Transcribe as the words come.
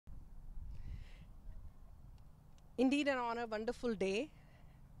Indeed an honor, wonderful day.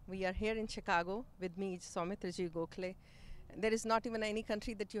 We are here in Chicago. With me is Soumitra Gokhale. There is not even any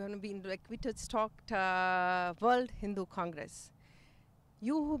country that you haven't been. Like we just talked World Hindu Congress.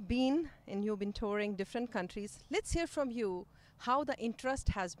 You've been and you've been touring different countries. Let's hear from you how the interest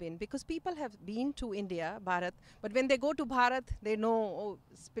has been, because people have been to India, Bharat, but when they go to Bharat, they know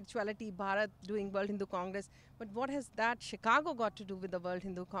spirituality, Bharat doing World Hindu Congress. But what has that Chicago got to do with the World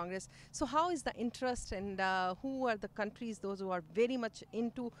Hindu Congress? So how is the interest, and who are the countries, those who are very much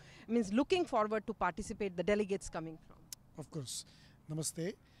into, means looking forward to participate, the delegates coming from? Of course.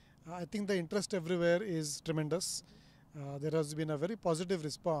 Namaste. I think the interest everywhere is tremendous. There has been a very positive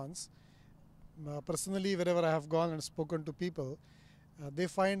response. Personally, wherever I have gone and spoken to people, they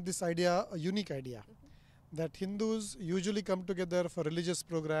find this idea a unique idea. That Hindus usually come together for religious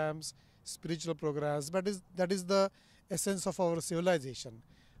programs, spiritual programs, but that is the essence of our civilization.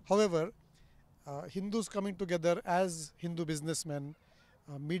 However, Hindus coming together as Hindu businessmen,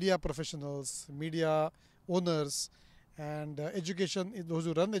 media professionals, media owners, and those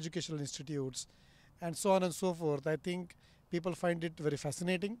who run educational institutes, and so on and so forth, I think people find it very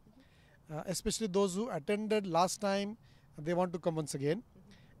fascinating. Especially those who attended last time, they want to come once again.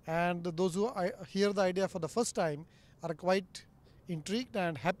 And those who hear the idea for the first time are quite intrigued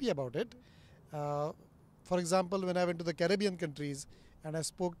and happy about it. For example, when I went to the Caribbean countries and I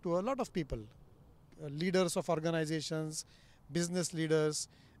spoke to a lot of people, leaders of organizations, business leaders,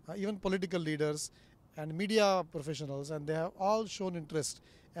 even political leaders and media professionals, and they have all shown interest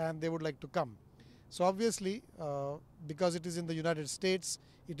and they would like to come. So obviously, because it is in the United States,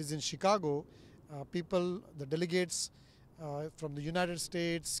 it is in Chicago, people, the delegates from the United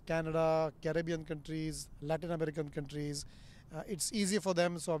States, Canada, Caribbean countries, Latin American countries, it's easy for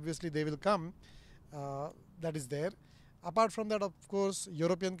them, so obviously they will come. That is there. Apart from that, of course,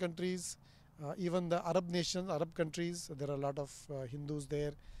 European countries, even the Arab nations, Arab countries, there are a lot of Hindus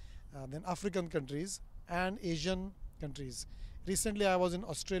there. Then African countries and Asian countries. Recently I was in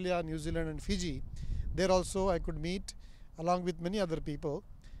Australia, New Zealand and Fiji. There also I could meet, along with many other people,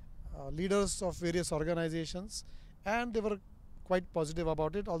 leaders of various organizations, and they were quite positive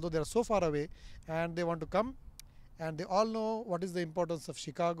about it, although they are so far away and they want to come, and they all know what is the importance of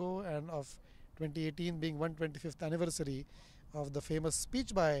Chicago and of 2018 being 125th anniversary of the famous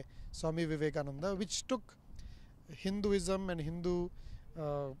speech by Swami Vivekananda, which took Hinduism and Hindu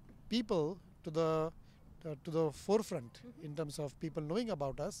people to the forefront in terms of people knowing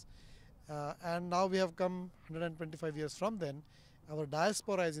about us. And now we have come 125 years from then. Our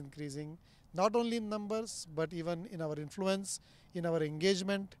diaspora is increasing, not only in numbers, but even in our influence, in our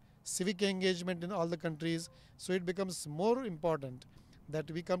engagement, civic engagement in all the countries. So it becomes more important that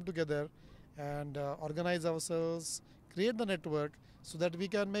we come together and organize ourselves, create the network, so that we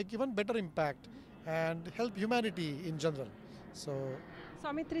can make even better impact and help humanity in general. So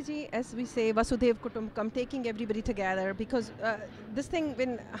Soumitra ji, as we say, Vasudev Kutumbakam, taking everybody together, because this thing,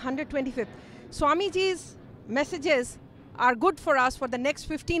 when 125th, Swamiji's messages are good for us for the next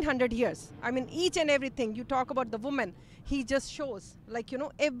 1500 years. I mean, each and everything. You talk about the woman, he just shows, like, you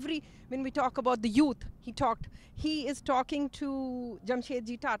know, when we talk about the youth, he is talking to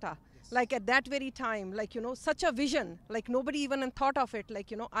Jamshedji Tata. Like at that very time, like, you know, such a vision, like nobody even thought of it,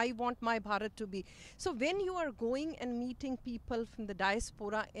 like, you know, I want my Bharat to be. So when you are going and meeting people from the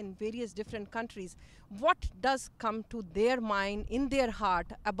diaspora in various different countries, what does come to their mind, in their heart,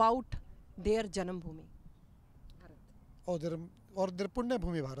 about their Janambhumi? or their Punya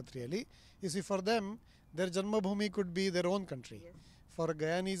Bhumi Bharat, really. You see, for them, their Janma Bhumi could be their own country. Yes. For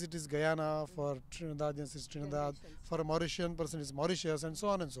Guyanese, it is Guyana. For Trinidadians, it's Trinidad. For a Mauritian person, it's Mauritius, and so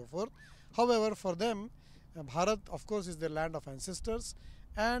on and so forth. However, for them, Bharat, of course, is their land of ancestors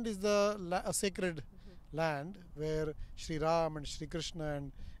and is a sacred land where Shri Ram and Shri Krishna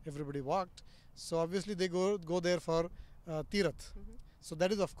and everybody walked. So obviously they go there for Tirath. So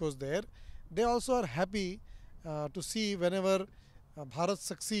that is, of course, there. They also are happy to see whenever Bharat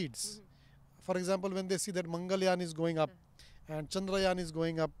succeeds. For example, when they see that Mangalyaan is going up and Chandrayaan is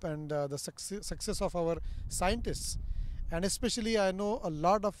going up, and the success of our scientists, and especially I know a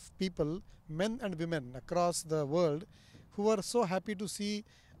lot of people, men and women across the world, who are so happy to see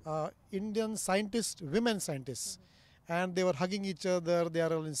Indian scientists, women scientists, and they were hugging each other. They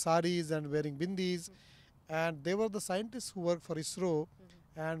are all in saris and wearing bindis, and they were the scientists who worked for ISRO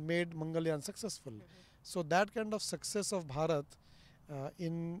and made Mangalyaan successful. So that kind of success of Bharat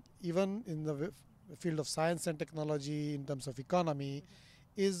even in the field of science and technology, in terms of economy,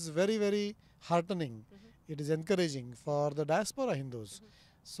 is very, very heartening. It is encouraging for the diaspora Hindus.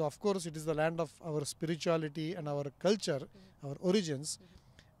 So of course it is the land of our spirituality and our culture, our origins,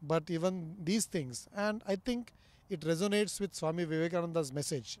 but even these things. And I think it resonates with Swami Vivekananda's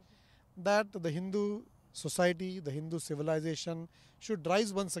message that the Hindu society, the Hindu civilization should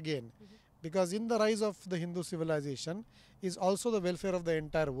rise once again, because in the rise of the Hindu civilization is also the welfare of the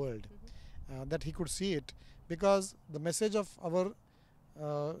entire world. That he could see it, because the message of our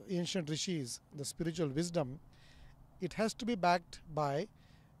ancient rishis, the spiritual wisdom, it has to be backed by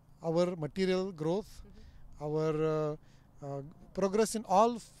our material growth, our progress in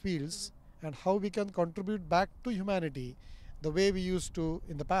all fields, and how we can contribute back to humanity the way we used to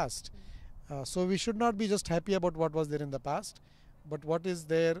in the past. So we should not be just happy about what was there in the past, but what is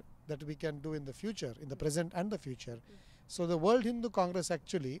there that we can do in the future, in the present and the future. So the World Hindu Congress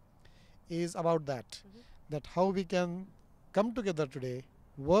actually is about that, that how we can come together today,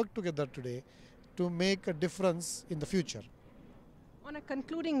 work together today to make a difference in the future. On a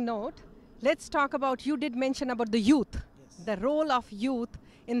concluding note, let's talk about, you did mention about the youth, the role of youth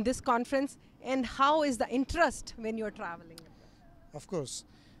in this conference, and how is the interest when you're traveling? Of course.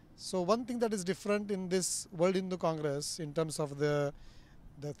 So one thing that is different in this World Hindu Congress in terms of the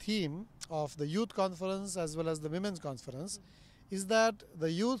theme of the youth conference as well as the women's conference is that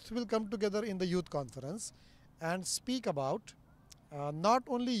the youth will come together in the youth conference and speak about not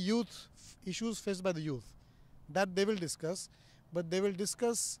only youth issues faced by the youth that they will discuss, but they will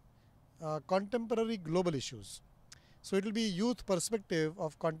discuss contemporary global issues. So it will be youth perspective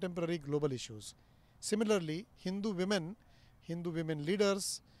of contemporary global issues. Similarly, Hindu women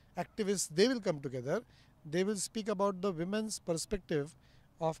leaders, activists, they will come together. They will speak about the women's perspective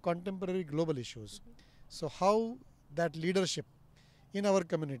of contemporary global issues. So how that leadership in our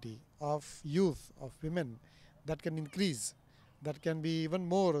community of youth, of women, that can increase, that can be even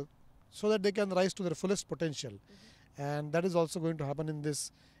more, so that they can rise to their fullest potential. And that is also going to happen in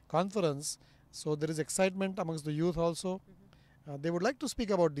this conference. So there is excitement amongst the youth also. They would like to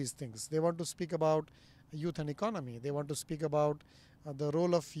speak about these things. They want to speak about youth and economy. They want to speak about the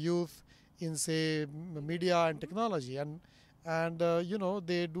role of youth in, say, media and technology. And you know,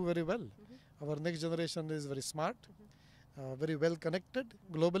 they do very well. Our next generation is very smart, very well connected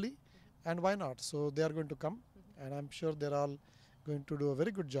globally, and why not? So they are going to come, and I'm sure they're all going to do a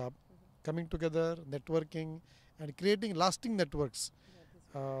very good job coming together, networking, and creating lasting networks.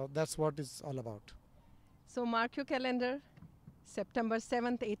 That's what it's all about. So mark your calendar, September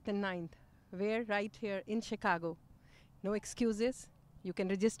 7th, 8th and 9th. Where? Right here in Chicago. No excuses. You can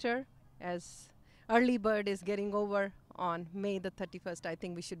register, as early bird is getting over on May the 31st. I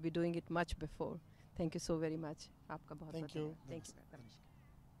think we should be doing it much before. Thank you so very much. Aapka bahut Thank bahut you. dhanyawad. Thank you.